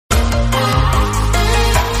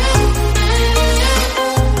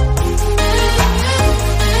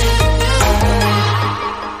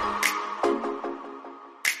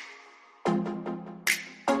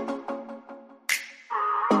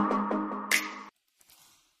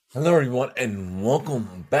Hello everyone and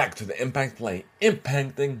welcome back to the Impact Play,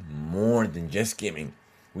 impacting more than just gaming.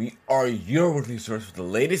 We are your weekly source for the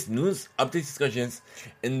latest news, updates, discussions,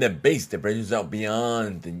 and debates that branches out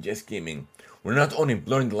beyond than just gaming. We're not only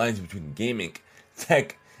blurring the lines between gaming,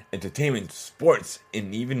 tech, entertainment, sports,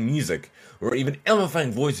 and even music. We're even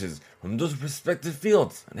amplifying voices from those respective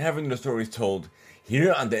fields and having the stories told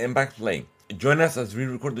here on the Impact Play. Join us as we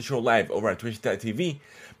record the show live over at twitch.tv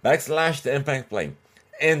the Impact Play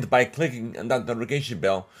and by clicking on that notification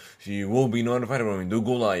bell so you will be notified when we do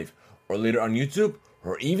go live, or later on YouTube,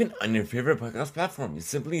 or even on your favorite podcast platform. You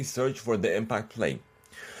simply search for the Impact Play.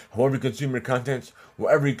 However you consume your content,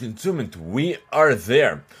 wherever you consume it, we are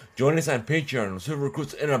there. Join us on Patreon, Silver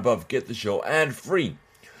Recruits and above, get the show ad-free.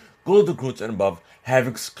 Gold Recruits and above have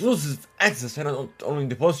exclusive access to not only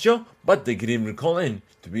the post show, but they can even call in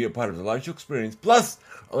to be a part of the live show experience, plus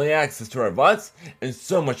early access to our VODs, and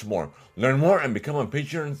so much more. Learn more and become a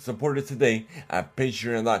Patreon supporter today at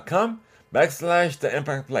patreon.com/the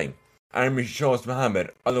Impact Play. I'm your host Mohammed,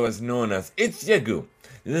 otherwise known as It's Yagu.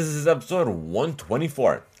 This is episode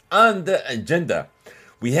 124. On the agenda,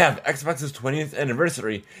 we have Xbox's 20th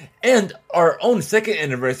anniversary and our own second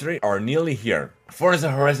anniversary are nearly here.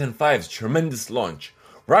 Forza Horizon 5's tremendous launch,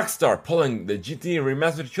 Rockstar pulling the GTA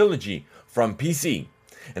Remastered Trilogy from PC,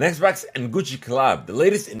 an Xbox and Gucci collab, the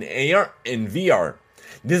latest in AR and VR,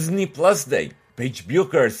 Disney Plus Day, Paige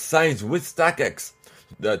Bucher signs with StockX,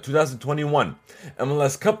 the 2021,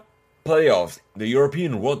 MLS Cup playoffs, the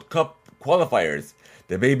European World Cup qualifiers,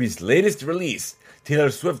 the baby's latest release,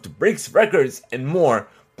 Taylor Swift breaks records, and more,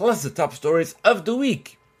 plus the top stories of the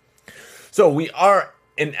week. So we are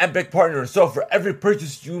an Epic partner, so for every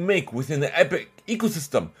purchase you make within the Epic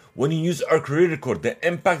ecosystem, when you use our creator code, the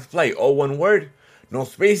Impact Play, all one word, no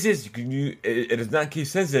spaces, you can use, it is not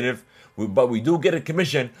case sensitive, but we do get a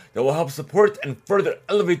commission that will help support and further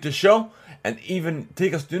elevate the show and even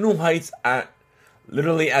take us to new heights at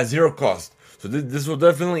literally at zero cost. So this will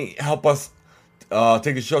definitely help us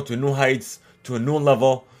take the show to new heights, to a new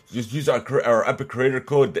level. Just use our Epic creator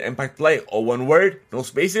code, the Impact Play, all one word, no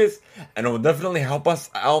spaces, and it will definitely help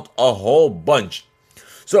us out a whole bunch.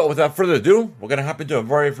 So without further ado, we're gonna hop into a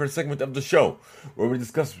very first segment of the show where we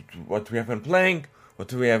discuss what we have been playing,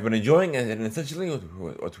 what we have been enjoying, and essentially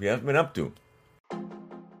what we have been up to.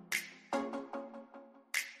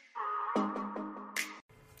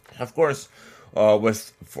 Of course,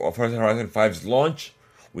 with Forza Horizon 5's launch,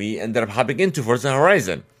 we ended up hopping into Forza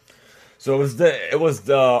Horizon. So it was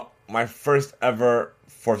my first ever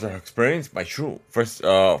Forza experience, my true first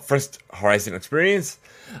Horizon experience.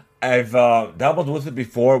 I've dabbled with it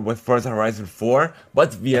before with Forza Horizon 4,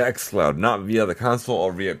 but via xCloud, not via the console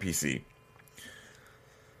or via PC.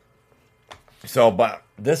 So, but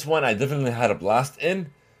this one I definitely had a blast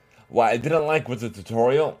in. What I didn't like was the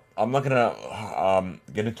tutorial. I'm not gonna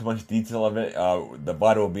get into much detail of it. The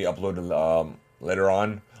VOD will be uploaded later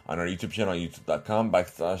on our YouTube channel,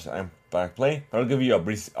 youtube.com/ImpactPlay. I'll give you a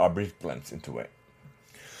brief glimpse into it.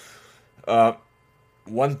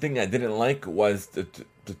 One thing I didn't like was the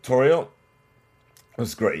tutorial. It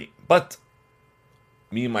was great, but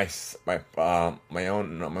me my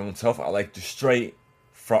own self, I like to stray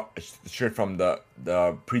from the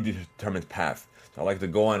predetermined path. So I like to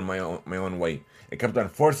go on my own way. It kept on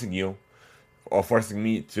forcing me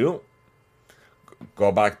to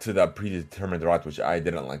go back to the predetermined route, which I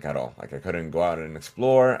didn't like at all. Like I couldn't go out and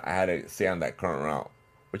explore. I had to stay on that current route,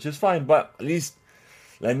 which is fine. But at least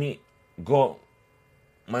let me go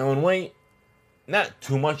my own way. Not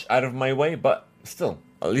too much out of my way, but still,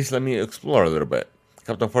 at least let me explore a little bit.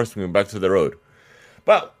 Kept on forcing me back to the road.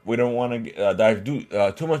 But we don't want to dive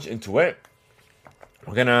too much into it.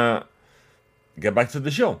 We're gonna get back to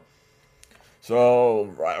the show.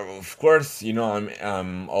 So, of course, you know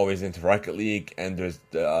I'm always into Rocket League, and there's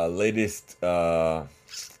the latest collab,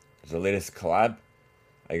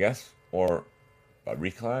 I guess, or a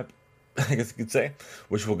recollab, I guess you could say,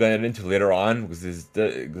 which we'll get into later on because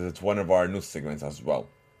it's one of our news segments as well.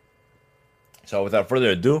 So, without further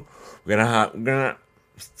ado, we're gonna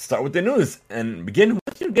start with the news and begin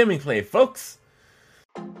with your gaming play, folks.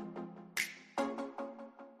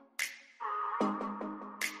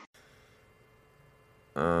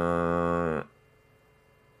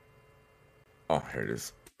 Oh, here it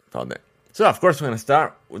is. Found it. So, of course, we're going to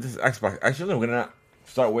start with this Xbox. Actually, we're going to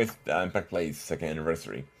start with the Impact Play's second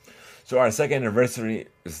anniversary. So, our second anniversary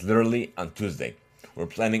is literally on Tuesday. We're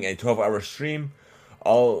planning a 12-hour stream.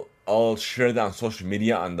 I'll share that on social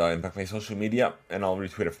media, on the Impact Play social media, and I'll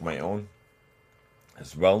retweet it for my own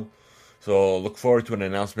as well. So, look forward to an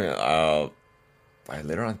announcement by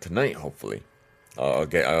later on tonight, hopefully. I'll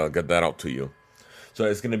get that out to you. So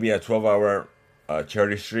it's going to be a 12-hour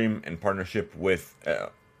charity stream in partnership with,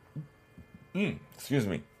 excuse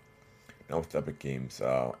me, no, it's Epic Games,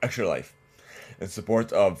 Extra Life, in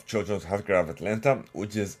support of Children's Healthcare of Atlanta,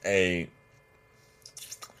 which is a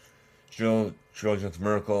Children's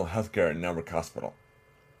Miracle Healthcare Network hospital.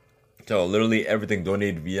 So literally everything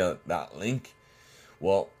donated via that link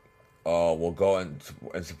will go in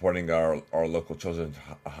supporting our local children's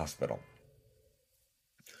hospital.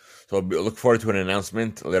 So look forward to an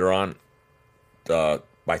announcement later on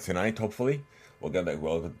by tonight, hopefully. We'll get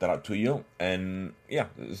that out to you, and yeah,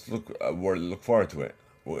 we'll look forward to it.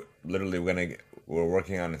 We're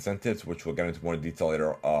working on incentives, which we'll get into more detail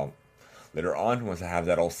later on once I have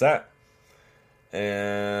that all set.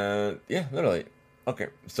 And yeah, literally. Okay,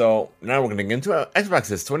 so now we're gonna get into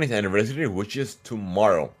Xbox's 20th anniversary, which is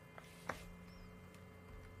tomorrow.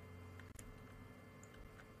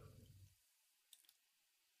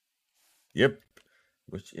 Yep,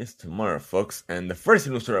 which is tomorrow, folks. And the first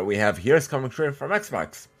news story we have here is coming straight from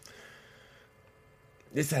Xbox.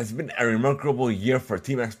 This has been a remarkable year for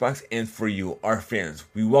Team Xbox and for you, our fans.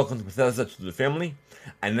 We welcomed Bethesda to the family,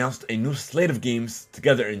 announced a new slate of games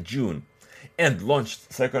together in June, and launched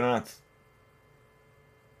Psychonauts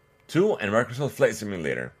 2 and Microsoft Flight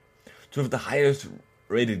Simulator, two of the highest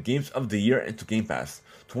rated games of the year into Game Pass.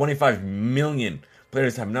 25 million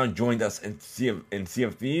players have now joined us in Sea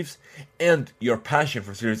of Thieves, and your passion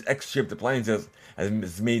for Series X shaped appliances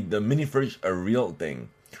has made the mini fridge a real thing.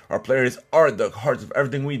 Our players are at the heart of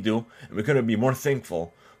everything we do, and we couldn't be more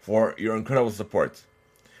thankful for your incredible support.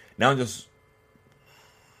 Now just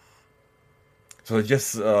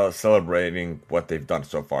celebrating what they've done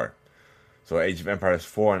so far. So Age of Empires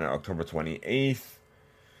 4 on October 28th.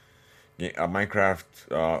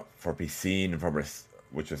 Minecraft for PC, November,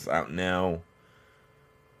 which is out now.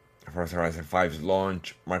 Forza Horizon 5's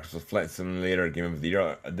launch. Microsoft Flight Simulator Game of the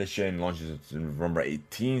Year Edition launches November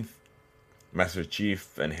 18th. Master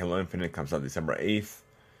Chief and Halo Infinite comes out December 8th.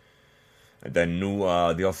 And then new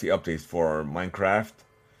DLC updates for Minecraft,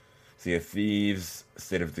 Sea of Thieves,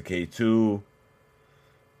 State of Decay 2,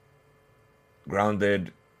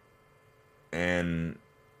 Grounded, and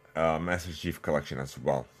Master Chief Collection as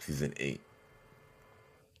well, Season 8.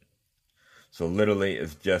 So literally,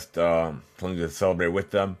 it's just something to celebrate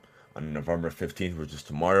with them on November 15th, which is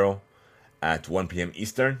tomorrow, at 1 p.m.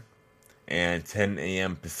 Eastern and 10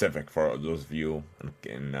 a.m. Pacific for those of you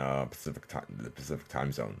in the Pacific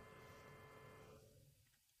time zone.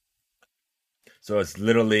 So it's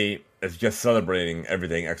just celebrating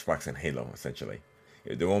everything Xbox and Halo, essentially.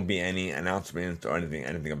 There won't be any announcements or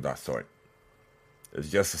anything of that sort. It's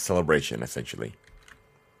just a celebration, essentially.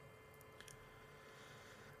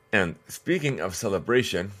 And speaking of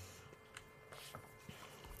celebration,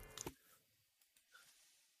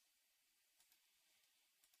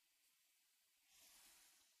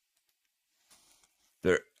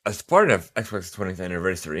 as part of Xbox's 20th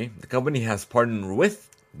anniversary, the company has partnered with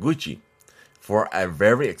Gucci for a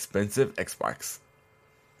very expensive Xbox.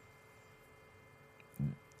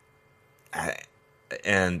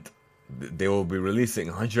 And they will be releasing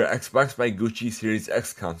 100 Xbox by Gucci Series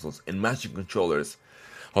X consoles and matching controllers.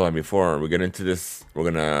 Hold on, before we get into this, we're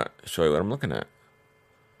gonna show you what I'm looking at.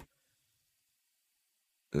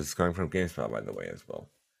 This is coming from GameSpot, by the way, as well.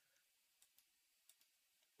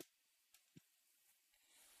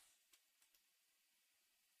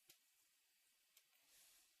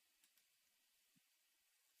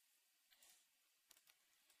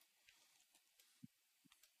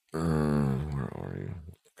 Where are you?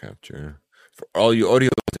 Capture. For all you audio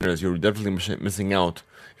listeners, you're definitely missing out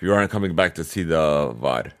if you aren't coming back to see the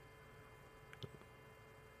VOD.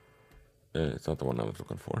 It's not the one I was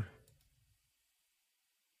looking for.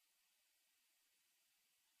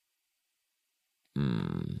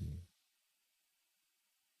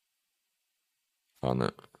 Found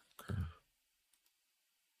it. Okay.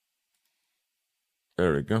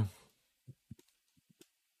 There we go.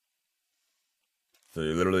 So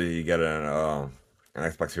you get an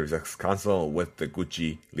Xbox Series X console with the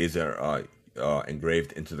Gucci laser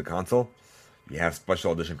engraved into the console. You have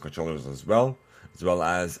special edition controllers as well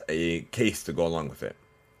as a case to go along with it.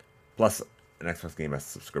 Plus an Xbox Game Pass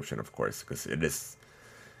subscription, of course, because it is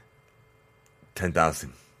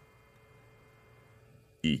 10,000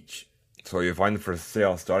 each. So you'll find it for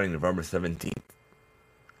sale starting November 17th.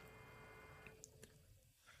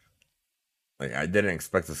 Like, I didn't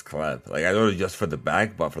expect this collab. Like, I thought it was just for the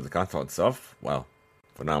bag, but for the console itself, wow,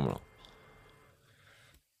 phenomenal.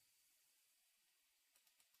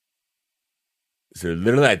 So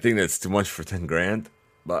literally, I think that's too much for 10 grand,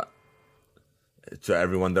 but to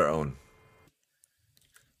everyone their own.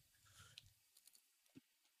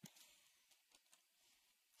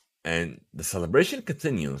 And the celebration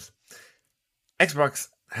continues. Xbox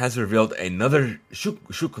has revealed another shoe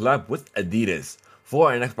collab with Adidas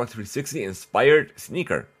for an Xbox 360 inspired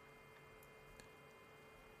sneaker.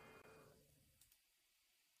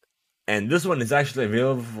 And this one is actually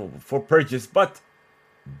available for purchase, but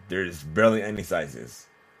there's barely any sizes.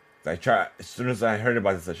 As soon as I heard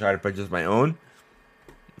about this, I tried to purchase my own.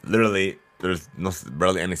 Literally, there's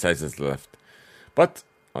barely any sizes left. But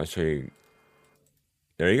I'll show you.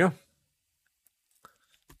 There you go.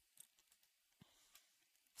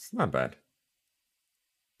 It's not bad.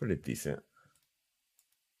 Pretty decent.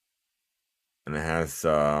 And it has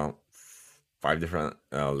 5 different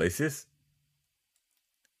laces.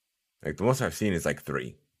 Like the most I've seen is like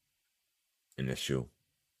 3 in this shoe.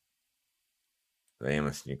 I am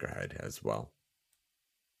a sneakerhead as well.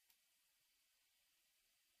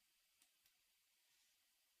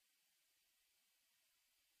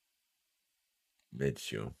 Mid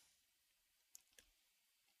shoe.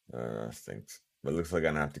 Stinks. But it looks like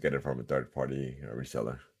I'm gonna have to get it from a third party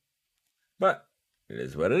reseller. But it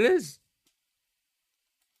is what it is.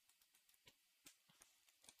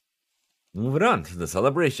 Moving on to the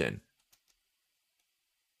celebration.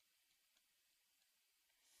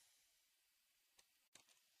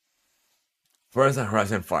 Forza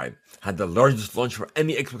Horizon 5 had the largest launch for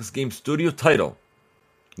any Xbox Game Studio title.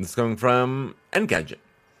 This is coming from Engadget.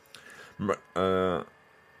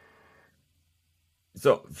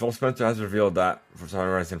 So, Phil Spencer has revealed that Forza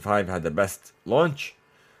Horizon 5 had the best launch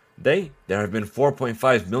day. There have been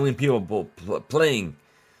 4.5 million people playing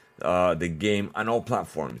the game on all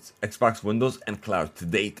platforms, Xbox, Windows, and cloud to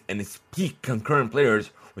date, and its peak concurrent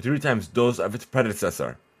players were 3 times those of its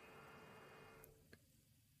predecessor.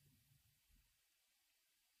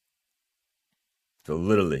 So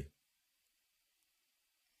literally.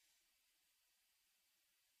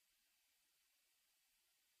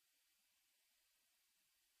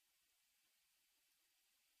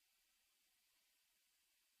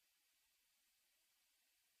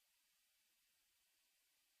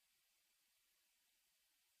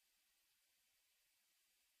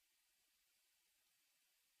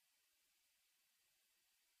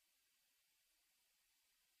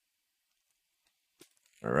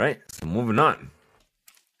 All right, so moving on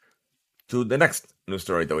to the next news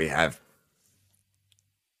story that we have.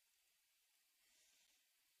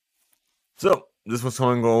 So, this was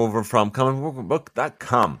coming over from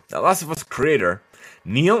comicbook.com. The Last of Us creator,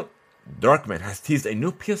 Neil Druckmann, has teased a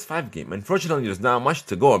new PS5 game. Unfortunately, there's not much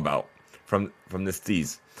to go about from this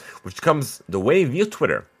tease, which comes the way via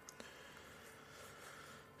Twitter.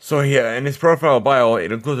 So here, in his profile bio,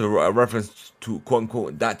 it includes a reference to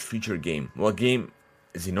quote-unquote that future game. What game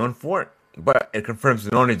is he known for? But it confirms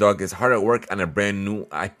the Naughty Dog is hard at work on a brand new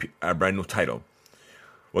title.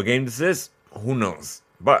 What game this is? Who knows?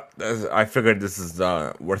 But I figured this is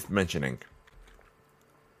worth mentioning.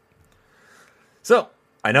 So,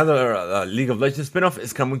 another League of Legends spin-off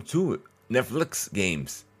is coming to Netflix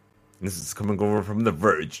games. This is coming over from The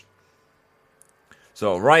Verge.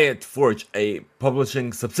 So, Riot Forge, a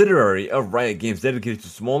publishing subsidiary of Riot Games dedicated to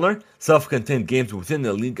smaller, self-contained games within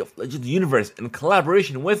the League of Legends universe in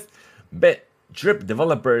collaboration with BitTrip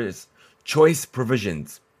developers Choice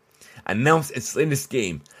Provisions, announced its latest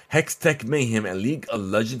game, Hextech Mayhem, a League of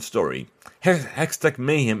Legends story. Hextech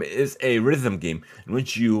Mayhem is a rhythm game in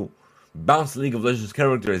which you bounce League of Legends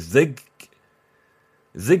characters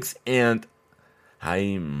Ziggs and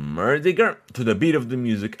Heimerdinger to the beat of the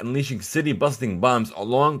music, unleashing city-busting bombs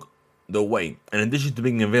along the way. In addition to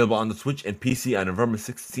being available on the Switch and PC on November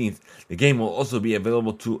 16th, the game will also be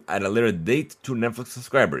available at a later date to Netflix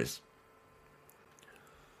subscribers.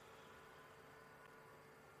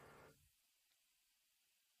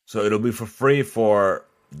 So it'll be for free for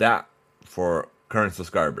current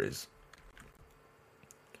subscribers.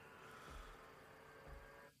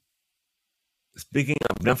 Speaking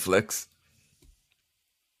of Netflix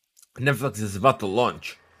is about to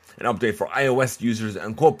launch an update for iOS users to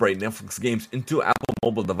incorporate Netflix games into Apple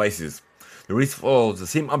mobile devices. The release follows the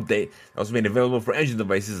same update that was made available for Android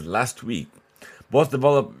devices last week. Both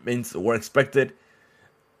developments were expected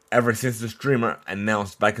ever since the streamer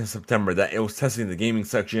announced back in September that it was testing the gaming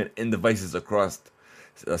section in devices across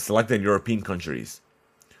selected European countries.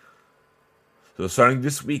 So starting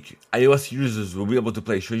this week, iOS users will be able to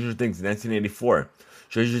play Stranger Things 1984,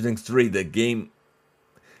 Stranger Things 3, the game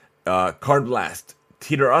Card Blast,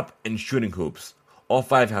 Teeter Up, and Shooting Hoops. All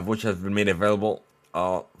 5 of which have been made available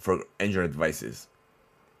for Android devices.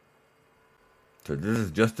 So this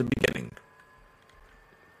is just the beginning.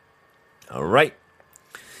 Alright.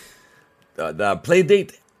 The play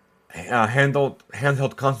date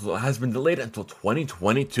handheld console has been delayed until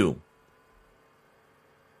 2022.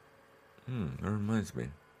 That reminds me.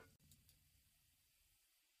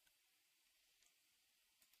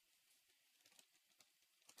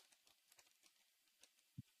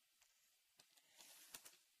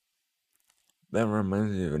 That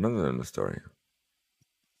reminds me of another story.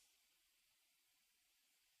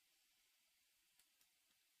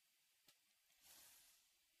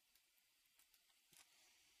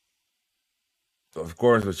 So of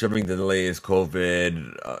course, with shipping delays,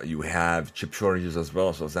 COVID, you have chip shortages as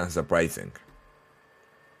well, so it's not surprising.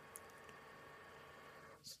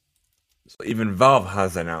 So even Valve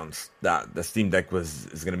has announced that the Steam Deck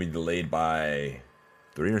is going to be delayed by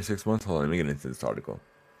 3 or 6 months. Hold on, let me get into this article.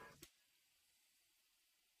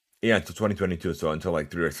 Yeah, to 2022, so until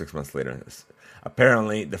like 3 or 6 months later.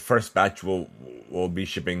 Apparently, the first batch will be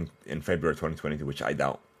shipping in February 2022, which I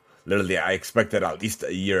doubt. Literally, I expected at least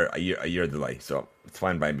a year delay, so it's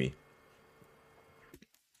fine by me.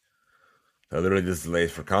 So literally, this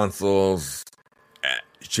delays for consoles,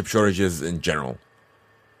 chip shortages in general.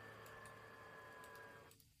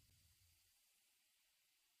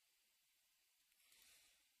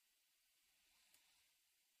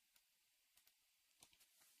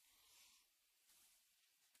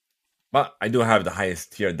 But I do have the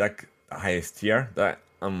highest tier deck, the highest tier that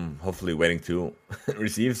I'm hopefully waiting to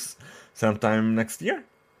receive sometime next year.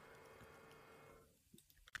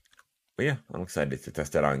 But yeah, I'm excited to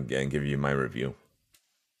test it out and give you my review.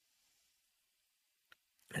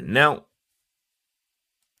 And now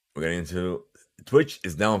we're getting into Twitch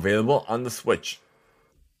is now available on the Switch,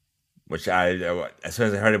 which as soon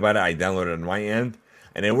as I heard about it, I downloaded on my end,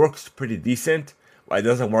 and it works pretty decent. But it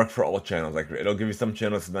doesn't work for all channels. Like it'll give you some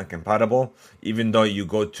channels that's not compatible, even though you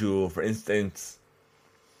go to, for instance,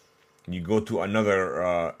 you go to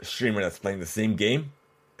another streamer that's playing the same game,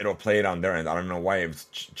 it'll play it on their end. I don't know why, if it's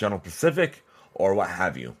channel specific or what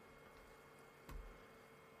have you.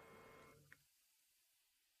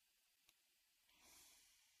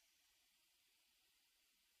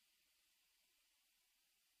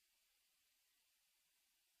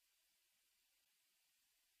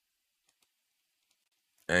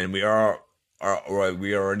 And we are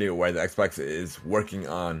already aware that Xbox is working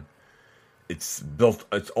on its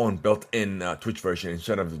own built-in Twitch version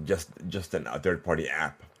instead of just a third party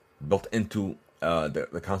app built into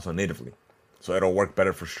the console natively. So it'll work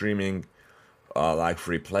better for streaming, like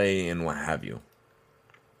free play and what have you.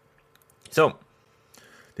 So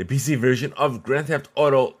the PC version of Grand Theft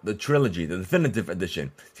Auto: The Trilogy, the definitive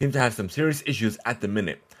edition, seems to have some serious issues at the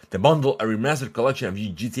minute. To bundle a remastered collection of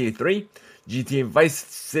GTA 3, GTA Vice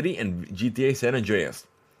City, and GTA San Andreas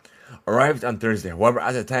arrived on Thursday. However,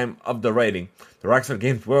 at the time of the writing, the Rockstar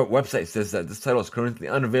Games website says that this title is currently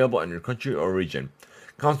unavailable in your country or region.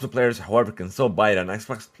 Console players, however, can still buy it on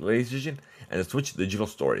Xbox, PlayStation, and the Switch digital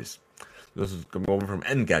stores. This is coming over from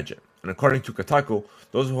Engadget. And according to Kotaku,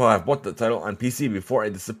 those who have bought the title on PC before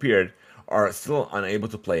it disappeared are still unable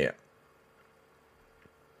to play it.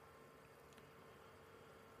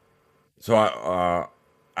 So,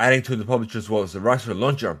 adding to the publisher's woes, the Rockstar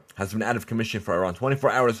launcher has been out of commission for around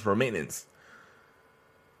 24 hours for maintenance.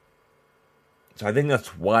 So I think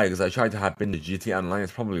that's why, because I tried to hop into GTA Online,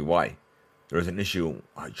 it's probably why. There was an issue,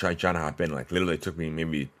 I tried trying to hop in, like literally it took me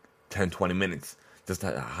maybe 10-20 minutes just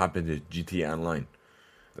to hop into GTA Online.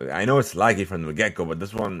 I know it's laggy from the get-go, but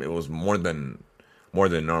this one, it was more than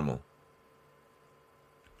normal.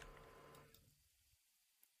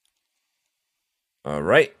 All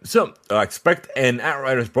right, so expect an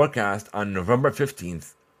Outriders broadcast on November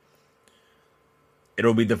 15th. It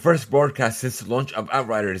will be the first broadcast since the launch of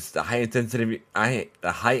Outriders, the high intensity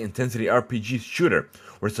RPG shooter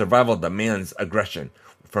where survival demands aggression.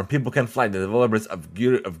 From People Can Fly, the developers of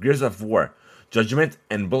Gears of War, Judgment,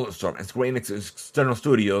 and Bulletstorm, and Square Enix external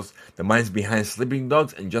studios, the minds behind Sleeping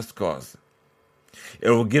Dogs and Just Cause.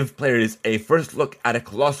 It will give players a first look at a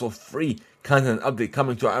colossal free content update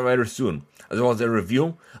coming to Outriders soon, as well as a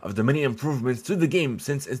review of the many improvements to the game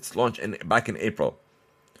since its launch back in April.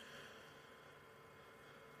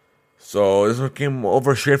 So this one came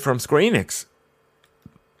over straight from Square Enix.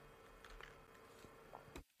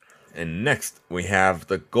 And next, we have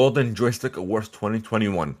the Golden Joystick Awards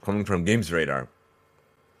 2021 coming from Games Radar.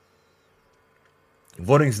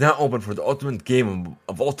 Voting is now open for the ultimate game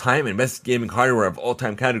of all time and best gaming hardware of all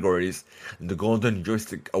time categories in the Golden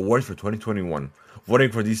Joystick Awards for 2021.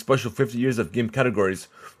 Voting for these special 50 years of game categories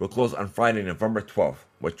will close on Friday, November 12th,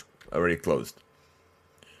 which already closed.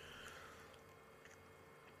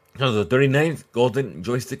 So the 39th Golden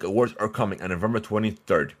Joystick Awards are coming on November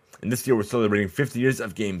 23rd. And this year we're celebrating 50 years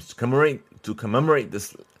of games to commemorate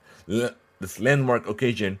this this landmark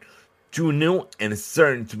occasion, two new and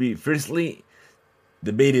certain to be fiercely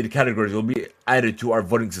debated categories will be added to our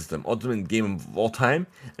voting system: Ultimate Game of All Time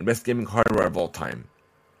and Best Gaming Hardware of All Time.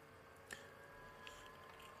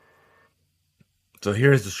 So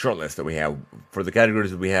here's the short list that we have. For the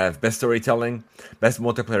categories, we have Best Storytelling, Best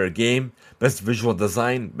Multiplayer Game, Best Visual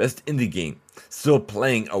Design, Best Indie Game, Still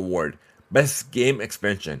Playing Award, Best Game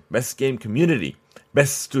Expansion, Best Game Community,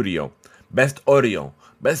 Best Studio, Best Audio,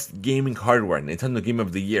 Best Gaming Hardware, Nintendo Game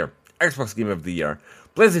of the Year, Xbox Game of the Year,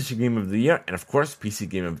 PlayStation Game of the Year, and of course, PC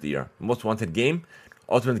Game of the Year. Most Wanted Game,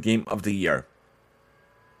 Ultimate Game of the Year.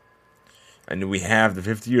 And we have the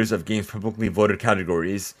 50 years of games publicly voted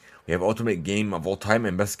categories. We have Ultimate Game of All Time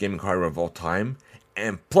and Best Gaming Hardware of All Time.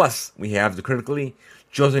 And plus, we have the critically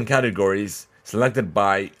chosen categories selected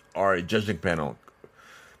by our judging panel: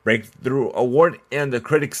 Breakthrough Award and the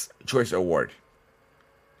Critics' Choice Award.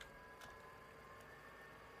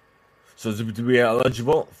 So to be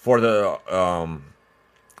eligible for the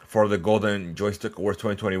Golden Joystick Awards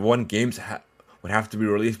 2021, games would have to be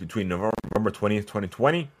released between November 20th,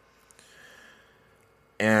 2020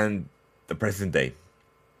 and the present day.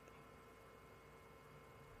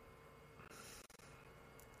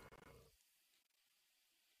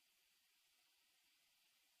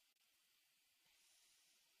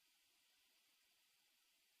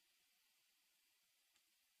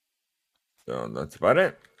 So that's about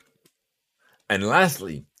it. And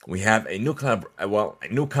lastly, we have a new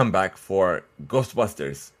comeback for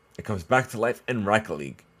Ghostbusters. It comes back to life in Rocket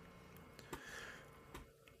League.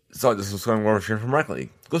 So this is going over here from Rocket League.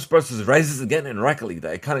 Ghostbusters rises again in Rocket League.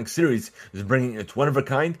 The iconic series is bringing its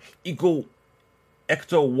one-of-a-kind Ecto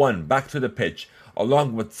 1 back to the pitch,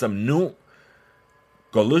 along with some new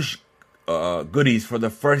goodies for the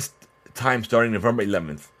first time starting November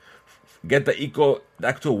 11th. Get the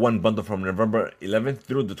Ecto 1 bundle from November 11th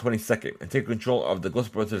through the 22nd and take control of the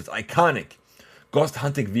Ghostbusters' iconic ghost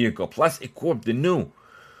hunting vehicle. Plus, equip the new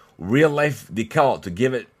real-life decal to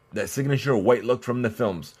give it that signature white look from the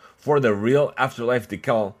films. For the real afterlife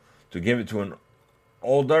decal to give it to an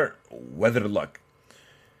older, weathered look.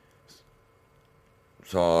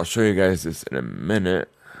 So I'll show you guys this in a minute.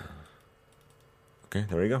 Okay,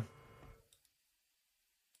 there we go.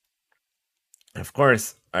 Of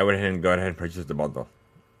course, I went ahead and go ahead and purchase the bundle.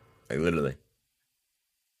 Like literally.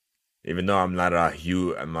 Even though I'm not a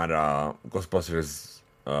Ghostbusters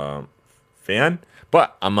fan,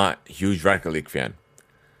 but I'm a huge Rocket League fan.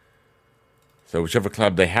 So whichever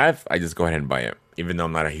club they have, I just go ahead and buy it, even though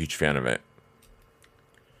I'm not a huge fan of it.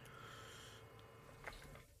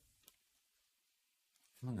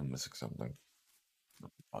 I think I'm missing something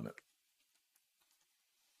on it.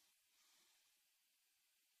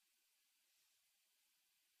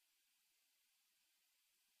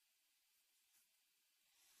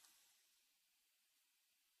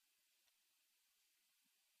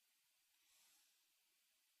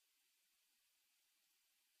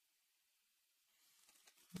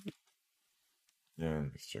 Yeah,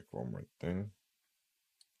 let's check one more thing.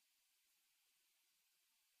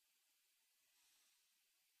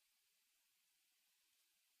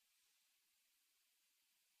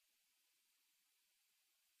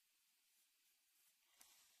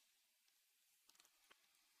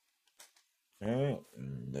 Okay,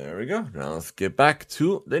 there we go. Now let's get back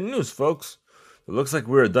to the news, folks. It looks like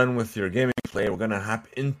we're done with your gaming play. We're gonna hop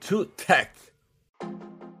into tech.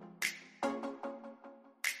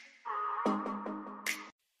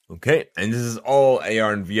 Okay, and this is all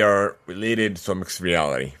AR and VR related, so mixed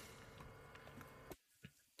reality.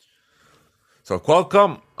 So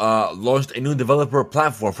Qualcomm launched a new developer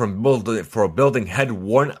platform for building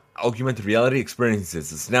head-worn augmented reality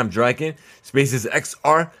experiences. The Snapdragon Spaces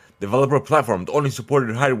XR developer platform. The only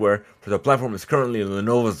supported hardware for the platform is currently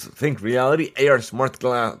Lenovo's Think Reality AR smart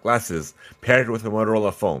glasses paired with a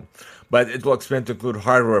Motorola phone. But it will expand to include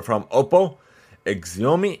hardware from Oppo,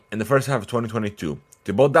 Xiaomi in the first half of 2022.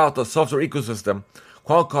 To build out the software ecosystem,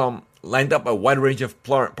 Qualcomm lined up a wide range of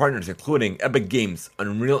partners, including Epic Games,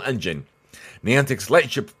 Unreal Engine, Niantic's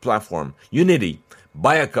Lightship platform, Unity,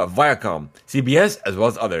 Viacom, CBS, as well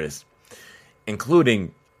as others,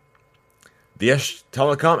 including Dish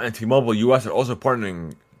Telecom and T-Mobile US are also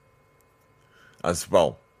partnering as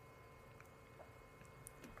well.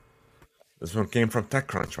 This one came from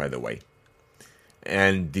TechCrunch, by the way.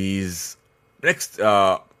 And these next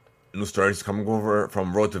news stories coming over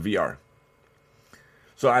from Road to VR.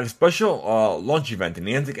 So at a special launch event,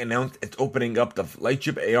 Niantic announced it's opening up the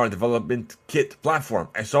Lightship AR Development Kit platform,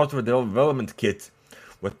 a software development kit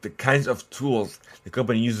with the kinds of tools the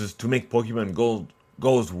company uses to make Pokemon Go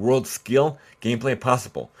goes world scale gameplay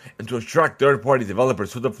possible, and to attract third-party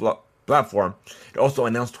developers to the platform, it also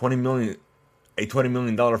announced a $20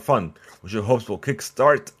 million fund, which it hopes will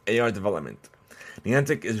kickstart AR development.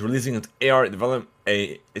 Niantic is releasing its AR development,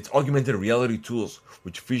 its augmented reality tools,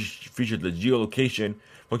 which feature the geolocation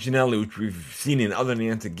functionality which we've seen in other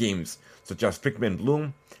Niantic games, such as Pikmin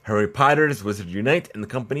Bloom, Harry Potter's Wizard Unite, and the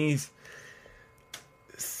company's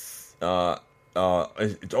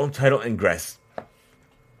its own title, Ingress.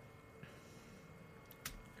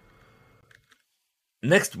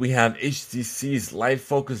 Next, we have HTC's Live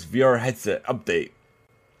Focus VR headset update,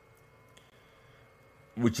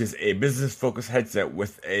 which is a business-focused headset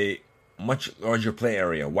with a much larger play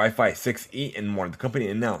area, Wi-Fi 6E, and more. The company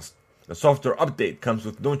announced the software update comes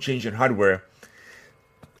with no change in hardware,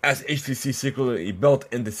 as HTC secretly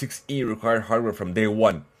built in the 6E required hardware from day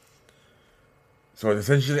one. So it's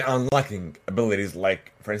essentially unlocking abilities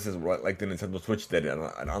like, for instance, like the Nintendo Switch did, and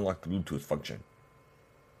unlock the Bluetooth function.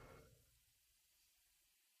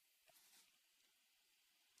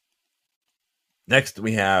 Next,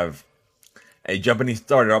 we have a Japanese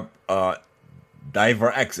startup,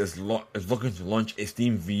 DiverX, is looking to launch a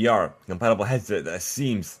Steam VR compatible headset that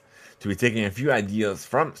seems to be taking a few ideas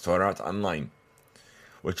from Sword Art Online,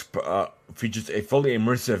 which features a fully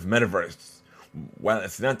immersive metaverse. While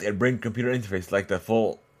it's not a brain-computer interface like the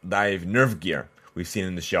full dive Nerve gear we've seen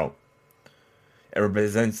in the show, it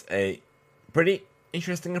represents a pretty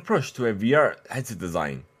interesting approach to a VR headset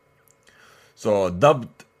design. So,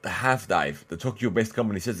 dubbed the Half Dive, the Tokyo-based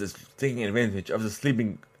company says it's taking advantage of the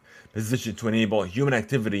sleeping position to enable human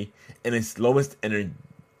activity in its lowest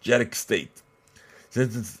energetic state.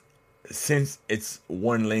 Since it's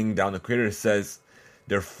one laying down, the creator says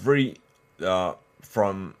they're free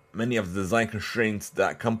from many of the design constraints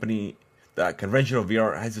that conventional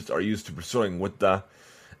VR headsets are used to pursuing, with the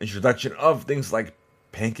introduction of things like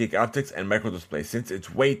pancake optics and micro displays. Since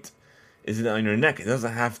its weight isn't on your neck, it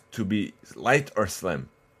doesn't have to be light or slim.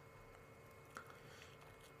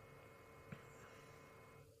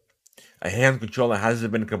 A hand controller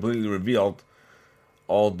hasn't been completely revealed,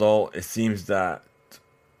 although it seems that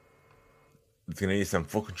it's going to need some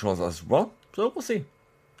full controls as well, so we'll see.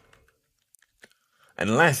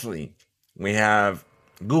 And lastly, we have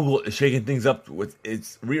Google is shaking things up with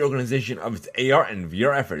its reorganization of its AR and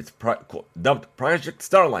VR efforts, dubbed Project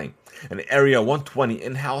Starline, an Area 120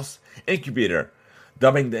 in-house incubator,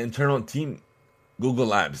 dubbing the internal team Google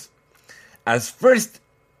Labs. As first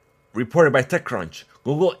reported by TechCrunch,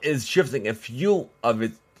 Google is shifting a few of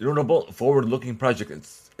its notable forward-looking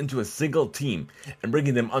projects into a single team and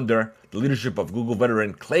bringing them under the leadership of Google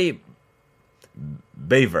veteran Clay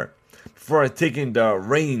Baver. Before taking the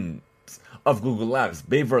reins of Google Labs,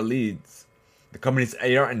 Baver leads the company's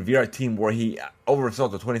AR and VR team, where he oversaw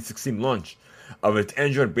the 2016 launch of its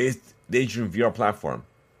Android-based Daydream VR platform.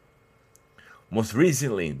 Most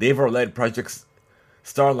recently, Baver led Project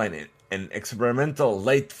Starline, an experimental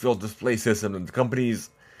light-filled display system that the company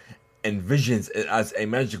envisions it as a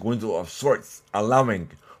magic window of sorts, allowing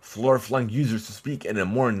floor-flung users to speak in a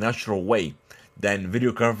more natural way than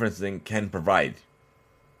video conferencing can provide.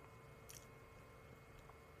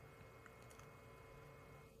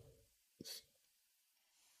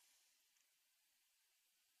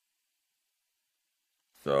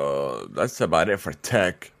 So that's about it for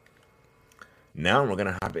tech. Now we're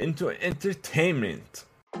gonna hop into entertainment.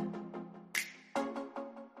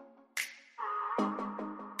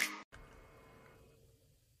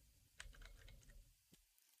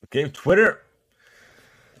 Okay, Twitter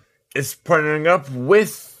is partnering up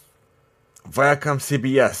with Viacom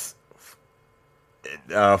CBS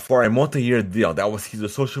for a multi-year deal that will see the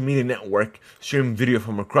social media network stream video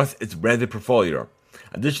from across its branded portfolio.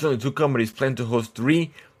 Additionally, two companies plan to host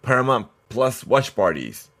 3 Paramount Plus watch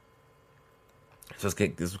parties. So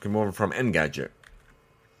this came over from Engadget.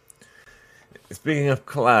 Speaking of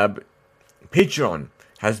collab, Patreon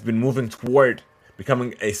has been moving toward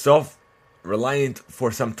becoming a self-reliant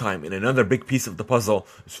for some time, and another big piece of the puzzle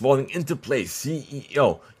is falling into place.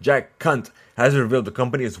 CEO Jack Cunt has revealed the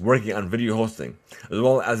company is working on video hosting, as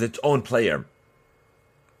well as its own player.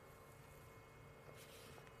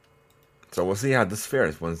 So we'll see how this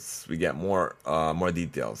fares once we get more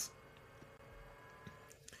details.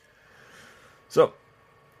 So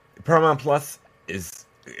Paramount Plus is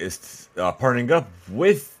partnering up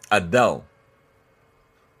with Adele.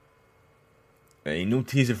 A new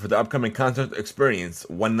teaser for the upcoming concert experience,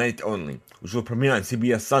 One Night Only, which will premiere on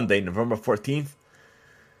CBS Sunday, November 14th,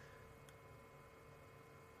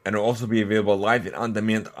 and will also be available live and on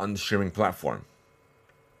demand on the streaming platform.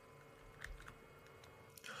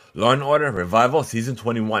 Law & Order Revival Season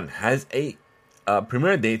 21 has a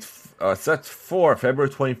premiere date set for February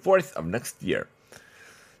 24th of next year.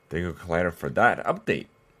 Thank you, Collider, for that update.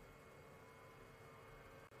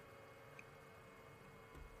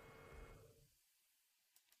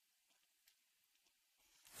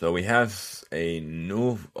 So we have a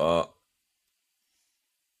new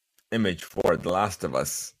image for The Last of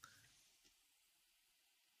Us.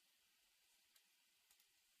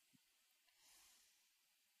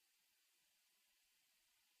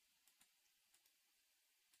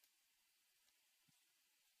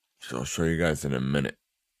 So I'll show you guys in a minute.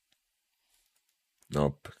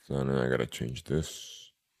 Nope, so now I gotta change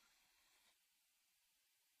this.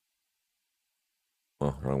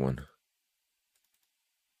 Oh, wrong one.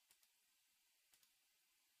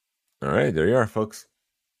 Alright, there you are, folks.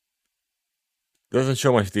 Doesn't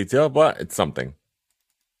show much detail, but it's something.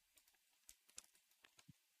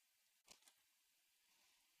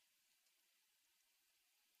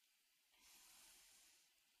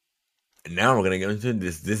 And now we're gonna get into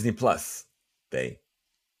this Disney Plus Day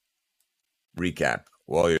recap.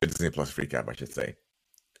 Well, your Disney Plus recap, I should say.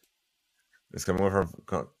 It's coming from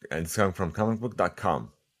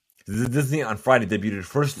comicbook.com. Disney on Friday debuted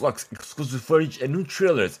first looks, exclusive footage, and new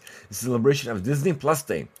trailers in celebration of Disney Plus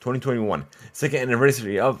Day 2021, second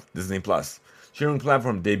anniversary of Disney Plus. Streaming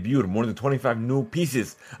platform debuted more than 25 new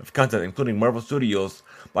pieces of content, including Marvel Studios'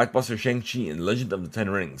 blockbuster Shang-Chi and Legend of the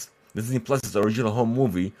Ten Rings, Disney Plus' original home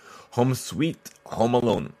movie, Home Sweet Home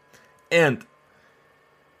Alone, and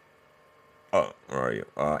where are you?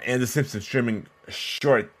 And The Simpsons streaming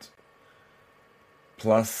short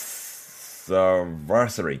plus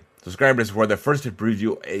Varsity. Subscribers were the first to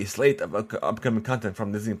preview a slate of upcoming content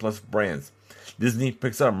from Disney Plus brands: Disney,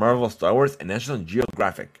 Pixar, Marvel, Star Wars, and National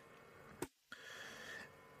Geographic.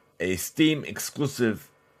 A Steam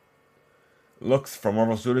exclusive looks from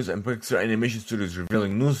Marvel Studios and Pixar Animation Studios,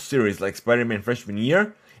 revealing new series like Spider-Man Freshman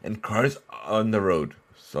Year and Cars on the Road.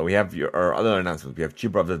 So we have our other announcements. We have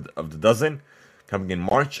Cheaper of the Dozen coming in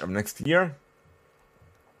March of next year.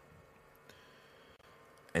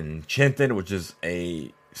 Enchanted, which is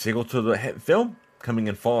a sequel to the hit film, coming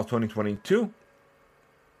in fall of 2022.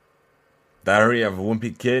 Diary of a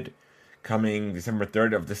Wimpy Kid, coming December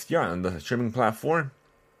 3rd of this year on the streaming platform.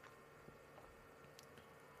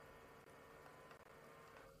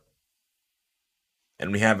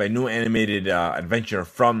 And we have a new animated adventure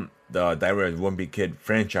from the Diary of the Wimpy Kid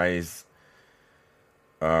franchise,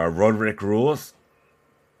 Roderick Rules.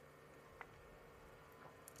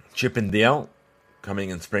 Chip and Dale, coming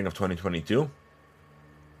in spring of 2022.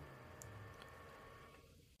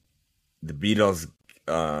 The Beatles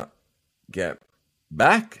Get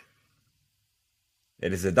Back.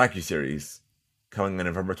 It is a docuseries coming on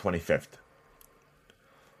November 25th.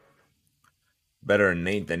 Better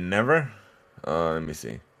Nate Than Never. Let me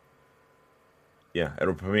see. Yeah,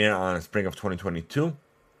 it'll premiere on spring of 2022.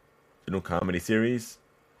 The new comedy series.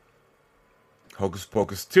 Hocus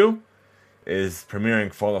Pocus 2 is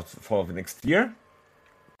premiering fall of next year.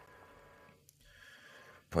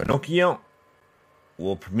 Pinocchio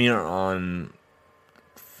will premiere on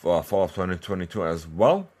fall of 2022 as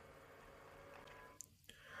well.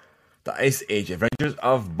 The Ice Age Adventures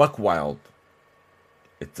of Buck Wild.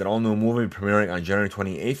 It's an all-new movie premiering on January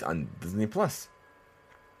 28th on Disney Plus.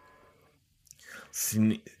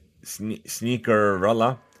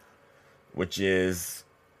 Sneakerella, which is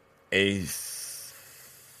a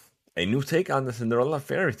new take on the Cinderella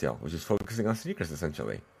fairy tale, which is focusing on sneakers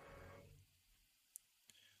essentially.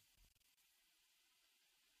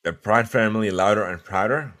 The Pride Family Louder and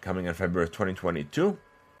Prouder, coming in February 2022.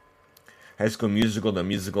 High School Musical, the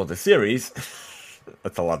musical, the series.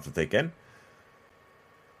 That's a lot to take in.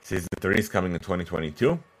 Season 3 is coming in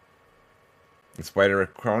 2022. The Spider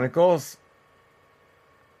Chronicles.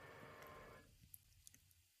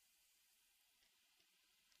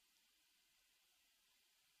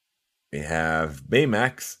 We have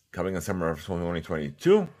Baymax coming in summer of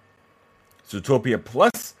 2022. Zootopia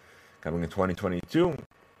Plus coming in 2022.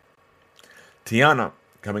 Tiana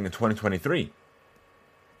coming in 2023.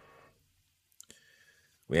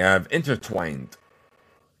 We have Intertwined,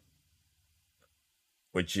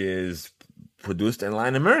 which is produced in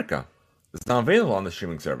Latin America. It's now available on the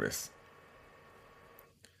streaming service.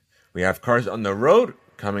 We have Cars on the Road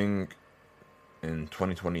coming in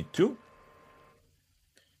 2022.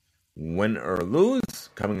 Win or Lose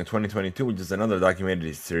coming in 2022, which is another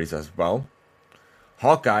documentary series as well.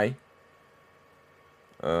 Hawkeye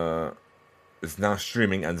is now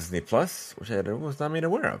streaming on Disney Plus, which I was not made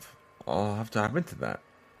aware of. I'll have to hop into that.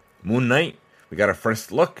 Moon Knight, we got our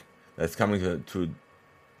first look that's coming to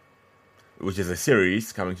which is a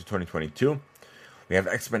series coming to 2022. We have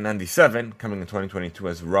X-Men 97 coming in 2022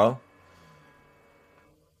 as well.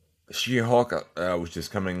 She-Hulk, which is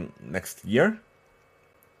coming next year.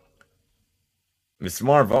 Miss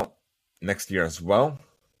Marvel next year as well.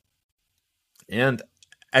 And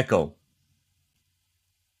Echo.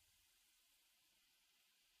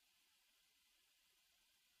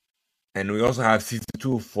 And we also have season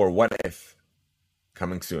 2 for What If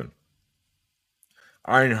coming soon.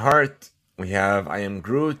 Ironheart, we have I Am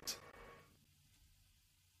Groot,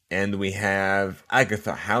 and we have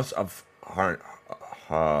Agatha, House of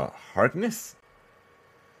Harkness.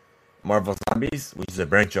 Marvel Zombies, which is a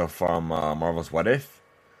branch of from Marvel's What If.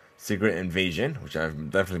 Secret Invasion, which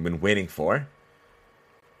I've definitely been waiting for.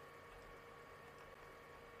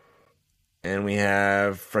 And we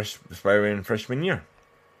have Spider-Man Freshman Year.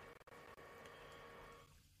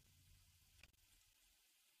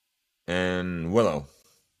 And Willow.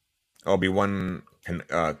 Obi-Wan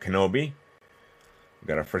Kenobi. We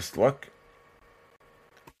got our first look.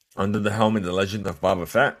 Under the Helmet, The Legend of Boba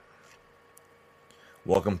Fett.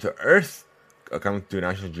 Welcome to Earth. Coming to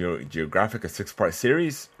National Geographic, a 6-part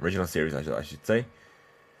series. Original series, I should say.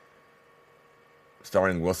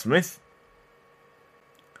 Starring Will Smith.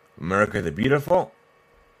 America the Beautiful.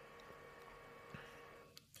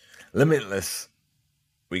 Limitless.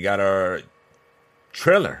 We got our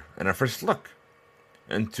trailer and our first look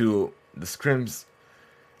into the Scrims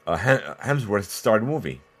Hemsworth starred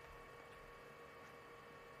movie.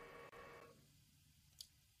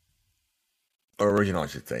 Or original, I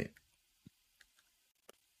should say.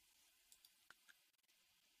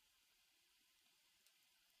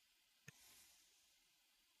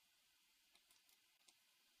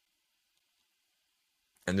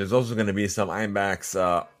 And there's also going to be some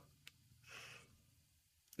IMAX,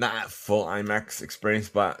 not full IMAX experience,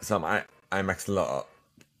 but some IMAX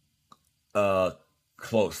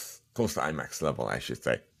close to IMAX level, I should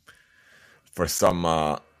say, for some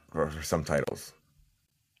for some titles.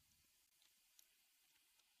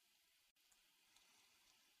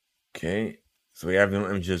 Okay, so we have no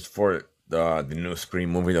images for the new Scream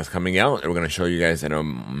movie that's coming out, and we're gonna show you guys in a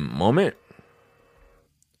moment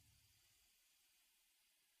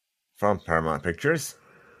from Paramount Pictures.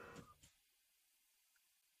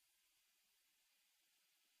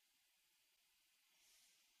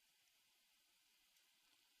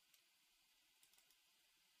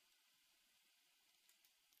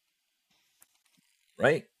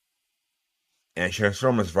 Right? And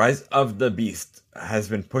Transformers Rise of the Beast has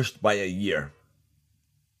been pushed by a year.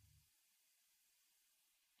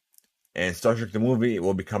 And Star Trek the movie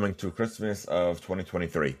will be coming to Christmas of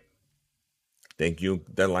 2023. Thank you,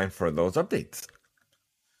 Deadline, for those updates.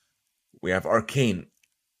 We have Arcane.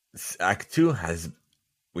 Act 2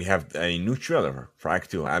 we have a new trailer for Act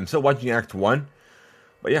 2. I'm still watching Act 1,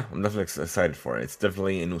 but yeah, I'm definitely excited for it. It's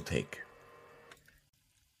definitely a new take.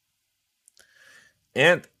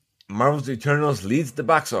 And Marvel's Eternals leads the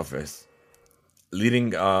box office,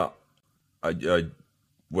 leading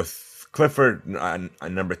with Clifford on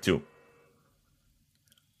number 2.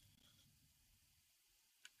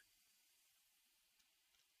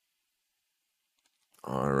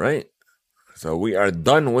 All right. So we are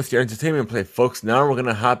done with your entertainment play, folks. Now we're going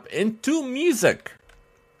to hop into music.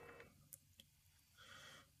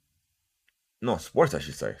 No, sports, I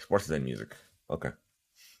should say. Sports and music. Okay.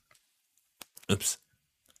 Oops.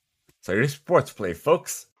 So your sports play,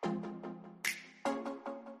 folks.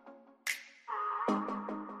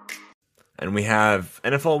 And we have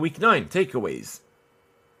NFL Week 9 takeaways.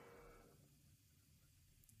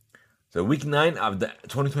 So Week 9 of the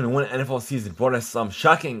 2021 NFL season brought us some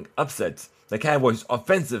shocking upsets. The Cowboys'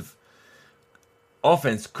 offense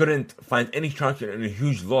couldn't find any traction in a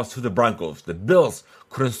huge loss to the Broncos. The Bills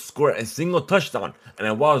couldn't score a single touchdown and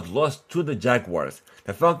a wild loss to the Jaguars.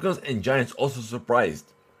 The Falcons and Giants also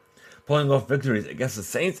surprised, pulling off victories against the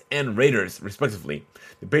Saints and Raiders, respectively.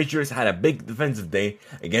 The Patriots had a big defensive day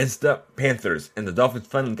against the Panthers, and the Dolphins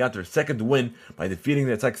finally got their second win by defeating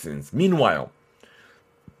the Texans. Meanwhile,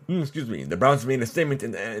 the Browns made a statement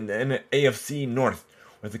in the AFC North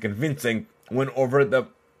with a convincing win over the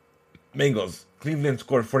Bengals. Cleveland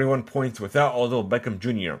scored 41 points without Odell Beckham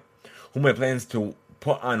Jr., whom had plans to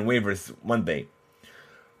put on waivers Monday.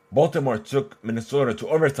 Baltimore took Minnesota to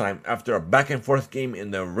overtime after a back-and-forth game,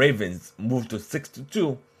 and the Ravens moved to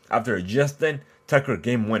 6-2 after a Justin Tucker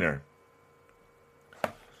game winner.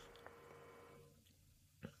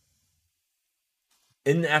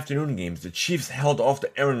 In the afternoon games, the Chiefs held off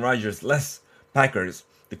the Aaron Rodgers-less Packers.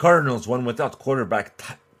 The Cardinals won without quarterback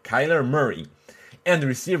Kyler Murray and the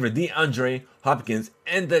receiver DeAndre Hopkins,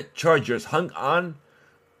 and the Chargers hung on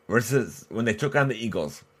versus when they took on the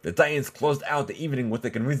Eagles. The Titans closed out the evening with a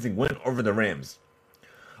convincing win over the Rams.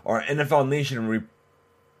 Our NFL Nation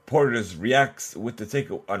reporters reacts with the take.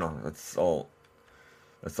 Oh no, that's all.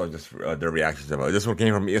 That's all just their reactions about it. This one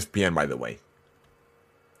came from ESPN, by the way.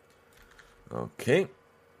 Okay.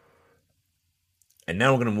 And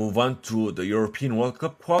now we're going to move on to the European World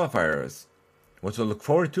Cup qualifiers. What to look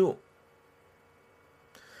forward to?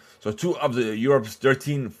 So 2 of the Europe's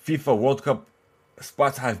 13 FIFA World Cup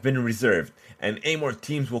spots have been reserved, and 8 more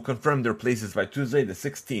teams will confirm their places by Tuesday, the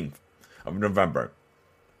 16th of November.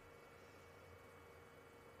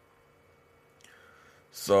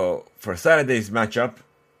 So for Saturday's matchup,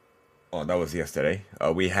 oh, that was yesterday.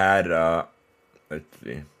 We had let's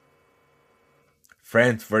see,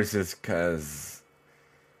 France versus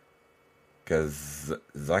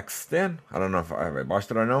Kazakhstan. I don't know if I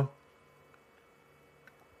watched it or no.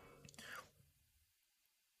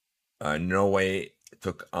 Norway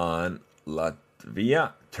took on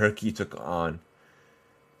Latvia. Turkey took on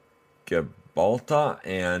Gibraltar,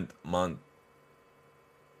 and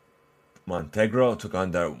Montenegro took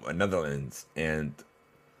on the Netherlands, and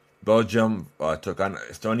Belgium took on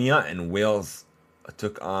Estonia, and Wales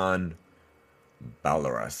took on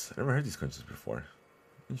Belarus. I never heard these countries before.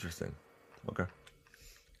 Interesting. Okay.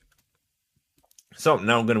 So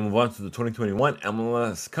now we're going to move on to the 2021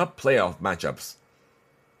 MLS Cup playoff matchups.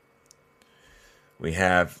 We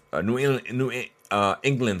have New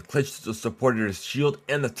England clinched the Supporters' Shield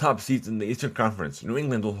and the top seeds in the Eastern Conference. New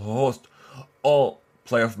England will host all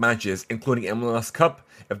playoff matches, including MLS Cup,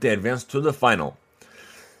 if they advance to the final.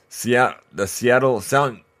 The Seattle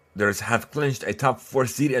Sounders have clinched a top 4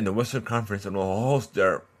 seed in the Western Conference and will host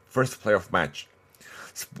their first playoff match.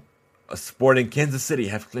 Sporting Kansas City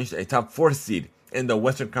have clinched a top 4 seed in the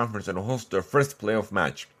Western Conference and will host their first playoff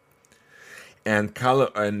match. And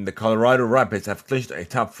the Colorado Rapids have clinched a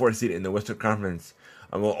top 4 seed in the Western Conference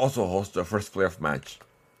and will also host their first playoff match.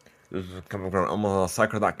 This is coming from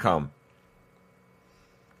MLSsoccer.com.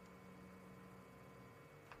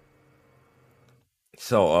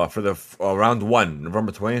 So for the round 1,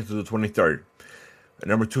 November 20th to the 23rd,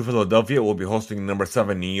 number 2 Philadelphia will be hosting number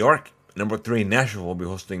 7 New York. Number 3 Nashville will be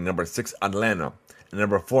hosting number 6 Atlanta. And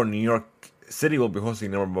number 4 New York City will be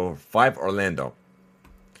hosting number 5 Orlando.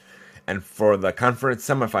 And for the conference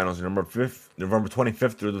semifinals, November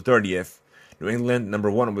 25th through the 30th, New England, number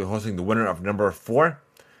 1, will be hosting the winner of number 4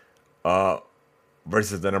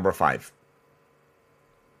 versus the number 5.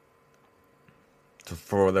 So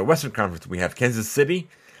for the Western Conference, we have Kansas City,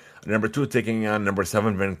 number 2, taking on number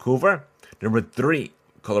 7 Vancouver. Number 3,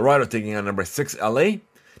 Colorado, taking on number 6 LA.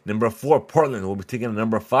 Number 4, Portland, will be taking on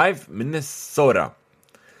number 5 Minnesota.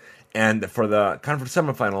 And for the conference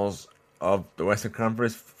semifinals of the Western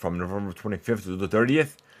Conference from November 25th to the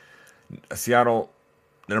 30th,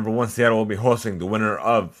 number 1 Seattle will be hosting the winner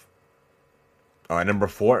of number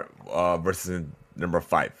 4 versus number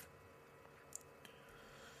 5.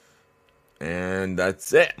 And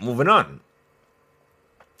that's it. Moving on.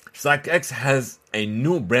 StockX has a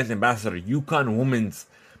new brand ambassador, UConn women's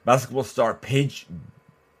basketball star Paige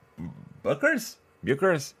Bueckers?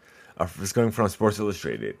 It's going from Sports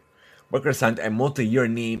Illustrated. Bueckers signed a multi-year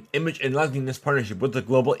name, image, and likeness partnership with the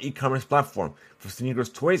global e-commerce platform for sneakers,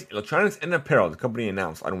 toys, electronics, and apparel, the company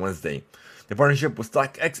announced on Wednesday. The partnership with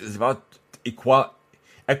StockX is about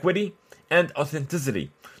equity and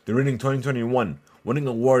authenticity. The Reading 2021 winning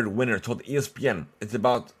award winner told ESPN, "It's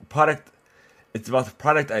about product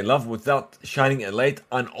I love without shining a light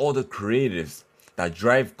on all the creatives that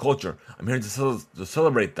drive culture. I'm here to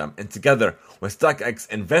celebrate them, and together with StockX,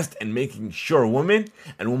 invest in making sure women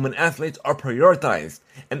and women athletes are prioritized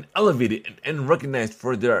and elevated and recognized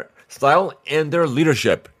for their style and their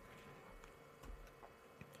leadership."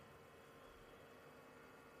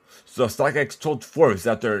 So StockX told Forbes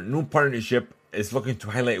that their new partnership is looking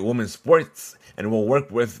to highlight women's sports and will work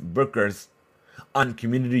with Bueckers on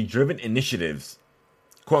community-driven initiatives.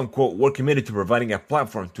 "Quote unquote, we're committed to providing a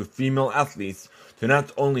platform to female athletes to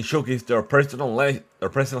not only showcase their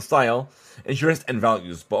personal style, interests, and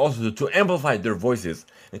values, but also to amplify their voices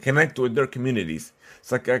and connect with their communities,"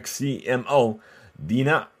 StockX CMO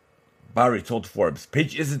Dina Barry told Forbes.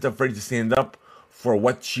 "Paige isn't afraid to stand up for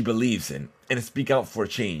what she believes in and speak out for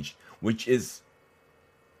change, which is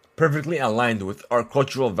perfectly aligned with our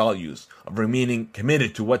cultural values of remaining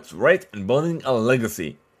committed to what's right and building a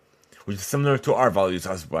legacy, which is similar to our values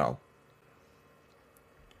as well."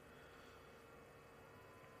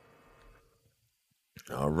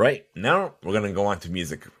 All right, now we're going to go on to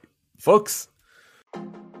music, folks.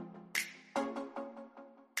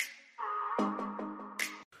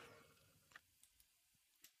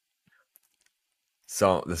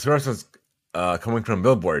 So this first one's coming from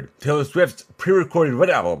Billboard. Taylor Swift's pre-recorded Red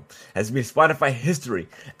album has made Spotify history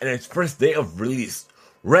on its first day of release.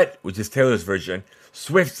 Red, which is Taylor's version,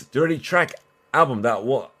 Swift's 30-track album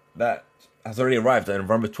that has already arrived on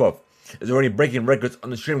November 12th, is already breaking records on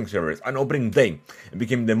the streaming service on opening day and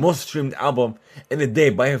became the most streamed album in a day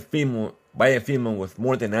by a female with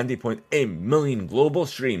more than 90.8 million global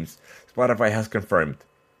streams. Spotify has confirmed.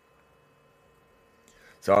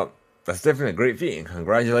 So that's definitely a great feat, and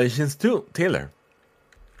congratulations to Taylor.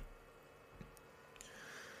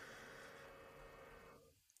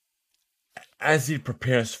 As he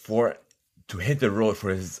prepares to hit the road for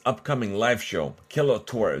his upcoming live show, Kilo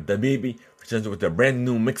Tour, DaBaby returns with a brand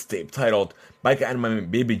new mixtape titled Back at My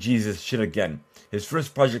Baby Jesus Shit Again. His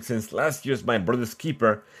first project since last year's My Brother's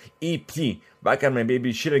Keeper EP, Back at My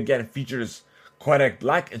Baby Shit Again features Kodak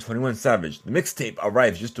Black and 21 Savage. The mixtape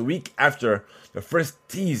arrives just a week after he first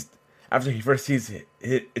teased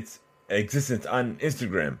its existence on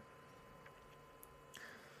Instagram.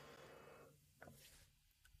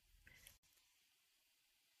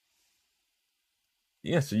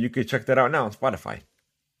 Yeah, so you could check that out now on Spotify.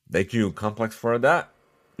 Thank you, Complex, for that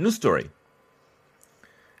news story.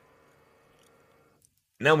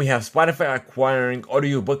 Now we have Spotify acquiring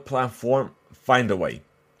audiobook platform Findaway.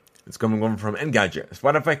 It's coming over from Engadget.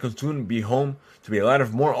 Spotify could soon be home to a lot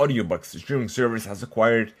of more audiobooks. The streaming service has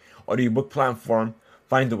acquired audiobook platform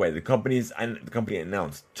Findaway. The company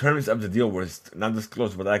announced terms of the deal were not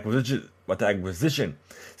disclosed, but the acquisition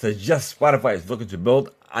suggests Spotify is looking to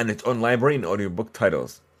build on its own library and audiobook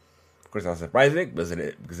titles. Of course, that's surprising because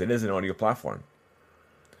it is an audio platform.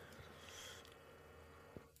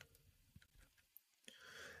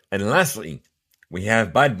 And lastly, we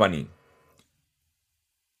have Bad Bunny.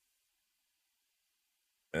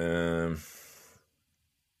 Um,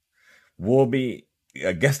 will be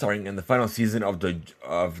guest starring in the final season of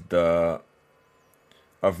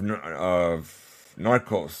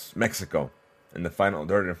Narcos Mexico in the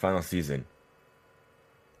third and final season.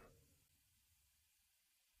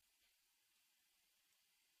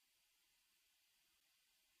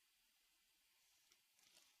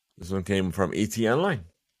 This one came from ET Online,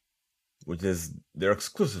 which is their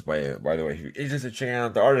exclusive by the way. If you're interested in checking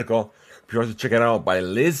out the article, be sure to check it out by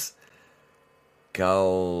Liz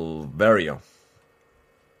Calvario.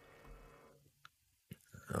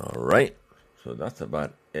 All right, so that's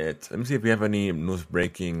about it. Let me see if we have any news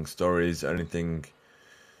breaking stories, anything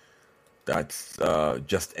that's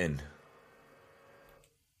just in.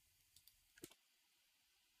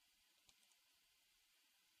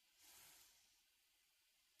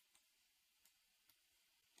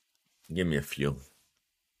 Give me a few.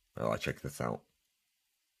 I'll check this out.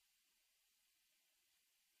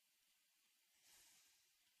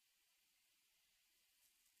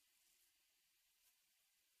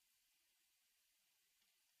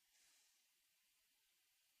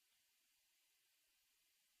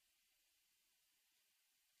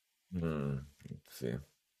 Let's see.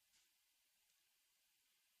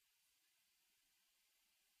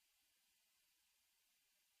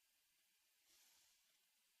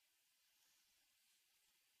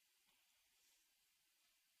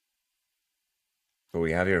 So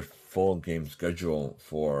we have your full game schedule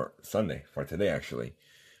for Sunday, for today actually,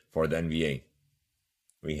 for the NBA.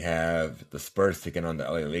 We have the Spurs taking on the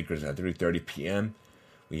LA Lakers at 3:30 p.m.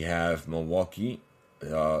 We have Milwaukee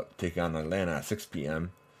taking on Atlanta at 6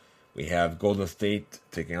 p.m. We have Golden State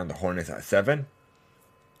taking on the Hornets at 7,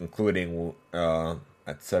 including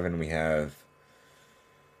at 7 we have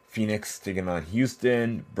Phoenix taking on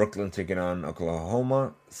Houston, Brooklyn taking on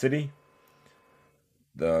Oklahoma City.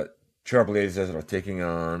 The Trailblazers are taking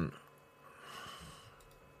on.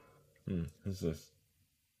 Who's this?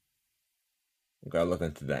 We gotta look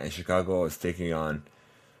into that. And Chicago is taking on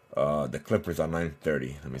the Clippers on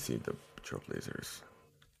 9:30. Let me see the Trailblazers.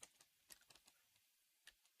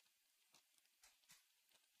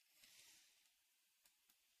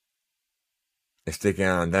 It's taking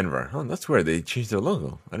on Denver. Oh, that's where they changed their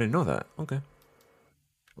logo. I didn't know that. Okay. I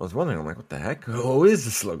was wondering. I'm like, what the heck? Who is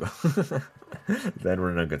this logo?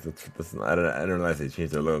 Denver Nuggets. I didn't realize they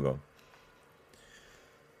changed their logo.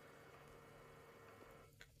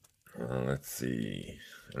 Let's see.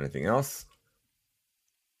 Anything else?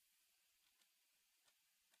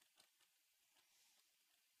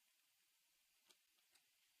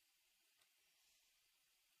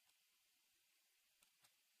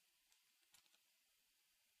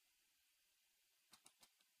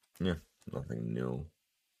 Yeah, nothing new.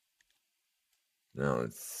 Now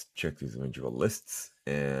let's check these individual lists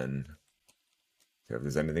and see if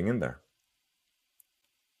there's anything in there.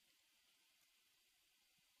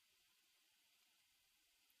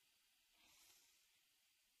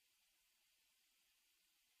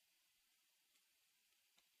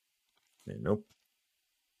 Okay, nope.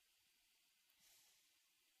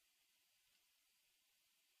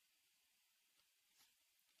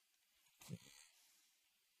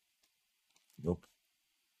 Nope.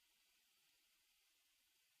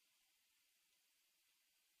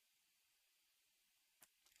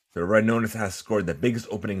 The Red Notice has scored the biggest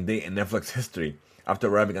opening day in Netflix history after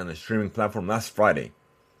arriving on the streaming platform last Friday.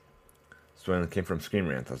 So it came from Screen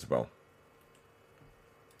Rant as well.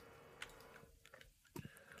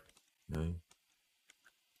 Okay.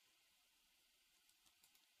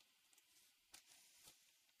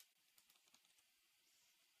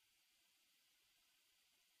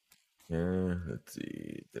 Yeah, let's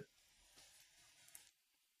see.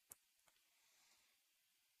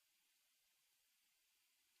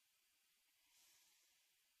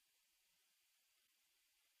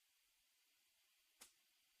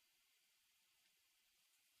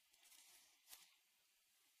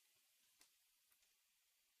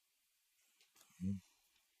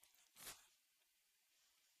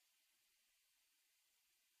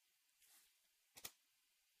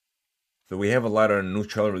 So we have a lot of new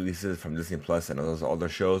trailer releases from Disney Plus and those other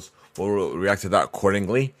shows. We'll react to that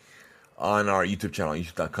accordingly on our YouTube channel,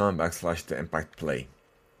 youtube.com/ The Impact Play.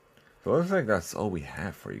 So it looks like that's all we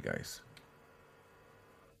have for you guys.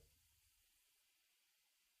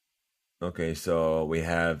 Okay, so we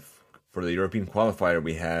have for the European qualifier,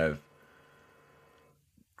 we have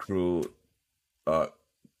Cro- uh,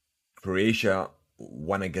 Croatia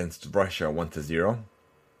won against Russia 1-0,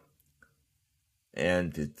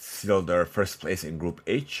 and it sealed their first place in Group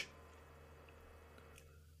H.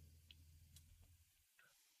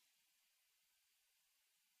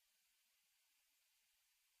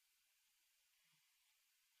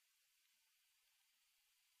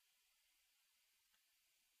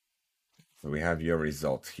 So we have your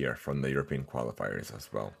results here from the European qualifiers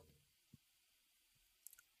as well.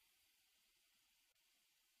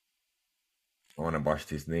 I want to botch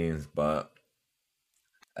these names, but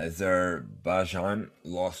Azerbaijan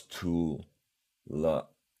lost to Lu-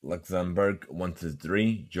 Luxembourg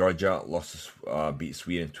 1-3. Georgia beat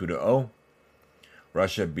Sweden 2-0.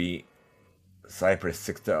 Russia beat Cyprus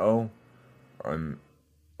 6-0.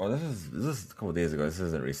 Oh, this is a couple days ago. This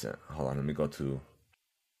isn't recent. Hold on, let me go to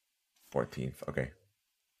 14th. Okay,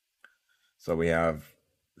 so we have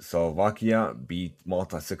Slovakia beat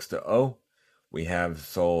Malta 6-0. We have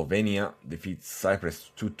Slovenia defeats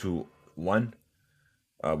Cyprus 2-1.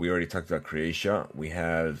 We already talked about Croatia. We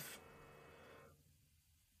have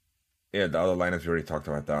Yeah, the other lineups we already talked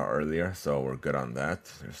about that earlier, so we're good on that.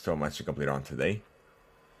 There's still much to complete on today.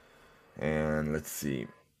 And let's see.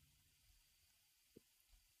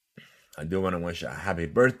 I do want to wish a happy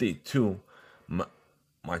birthday to my,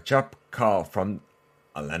 my chap Carl from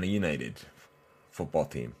Atlanta United football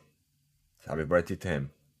team. Happy birthday to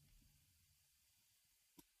him.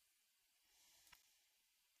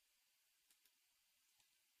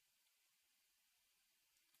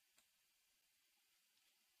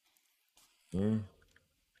 Yeah,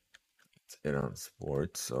 it's it on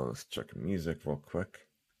sports, so let's check music real quick.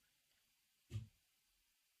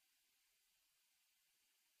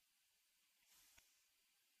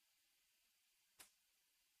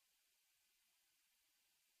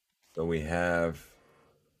 So we have,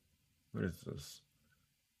 what is this?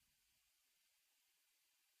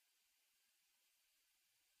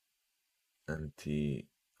 MT,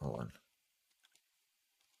 hold on.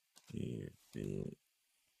 TV.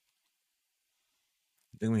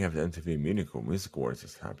 I think we have the MTV Music Awards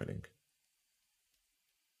is happening.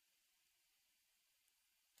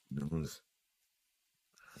 News.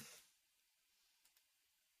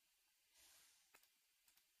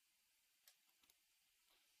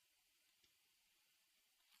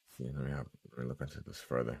 See, let me look into this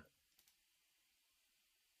further.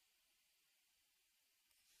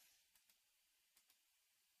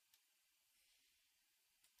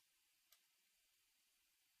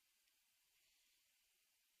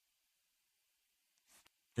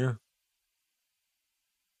 Yeah,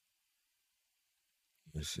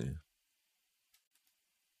 let's see.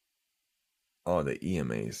 Oh, the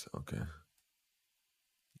EMAs. Okay.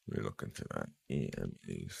 Let me look into that.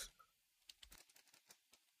 EMAs.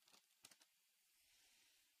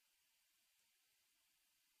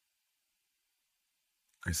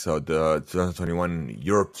 Okay, so the 2021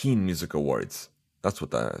 European Music Awards. That's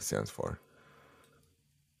what that stands for.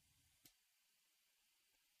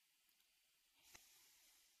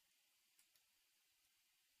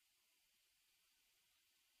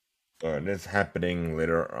 So it is happening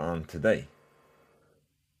later on today.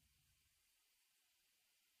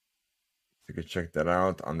 You can check that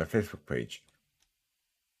out on the Facebook page.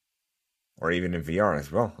 or even in VR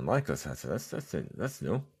as well. I like this headset. That's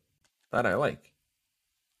new. That I like.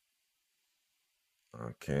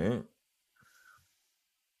 Okay.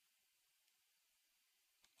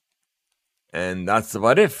 And that's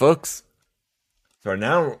about it, folks. So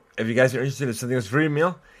now, if you guys are interested in something else for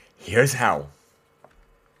email, here's how.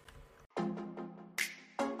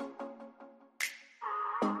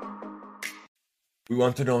 We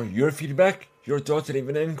want to know your feedback, your thoughts, and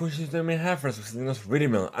even any questions that you may have for us with something else for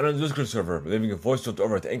email on our Discord server, leaving a voice note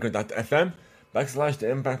over at anchor.fm/the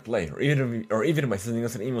Impact Play, or even by sending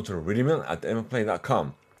us an email to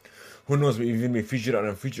reademail@theimpactplay.com. Who knows, we even be featured on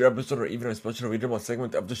a future episode or even a special readable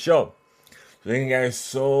segment of the show. So thank you guys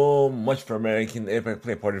so much for making the Impact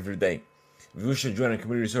Play part of your day. If you wish to join our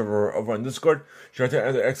community server over on Discord, shout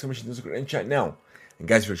out the exclamation Discord in chat now. And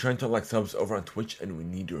guys, we're trying to unlock subs over on Twitch and we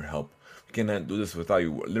need your help. We cannot do this without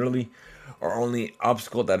you. Literally, our only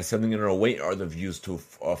obstacle that is standing in our way are the views to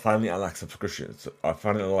finally unlock subscriptions.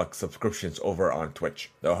 Over on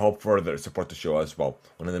Twitch. That will help further support the show as well.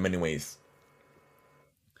 One of the many ways.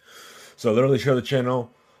 So literally share the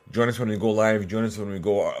channel. Join us when we go live. Join us when we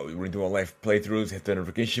do our live playthroughs. Hit the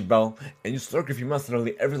notification bell, and just lurk if you must.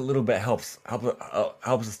 Literally, every little bit helps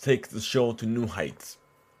us take the show to new heights.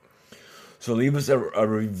 So leave us a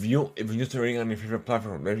review if you're used to rating on your favorite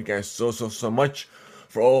platform. Thank you guys so much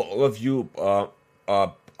for all of you,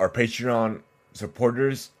 our Patreon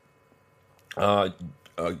supporters. The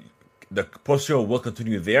post show will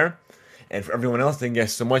continue there, and for everyone else, thank you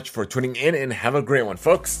guys so much for tuning in, and have a great one,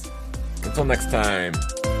 folks. Until next time.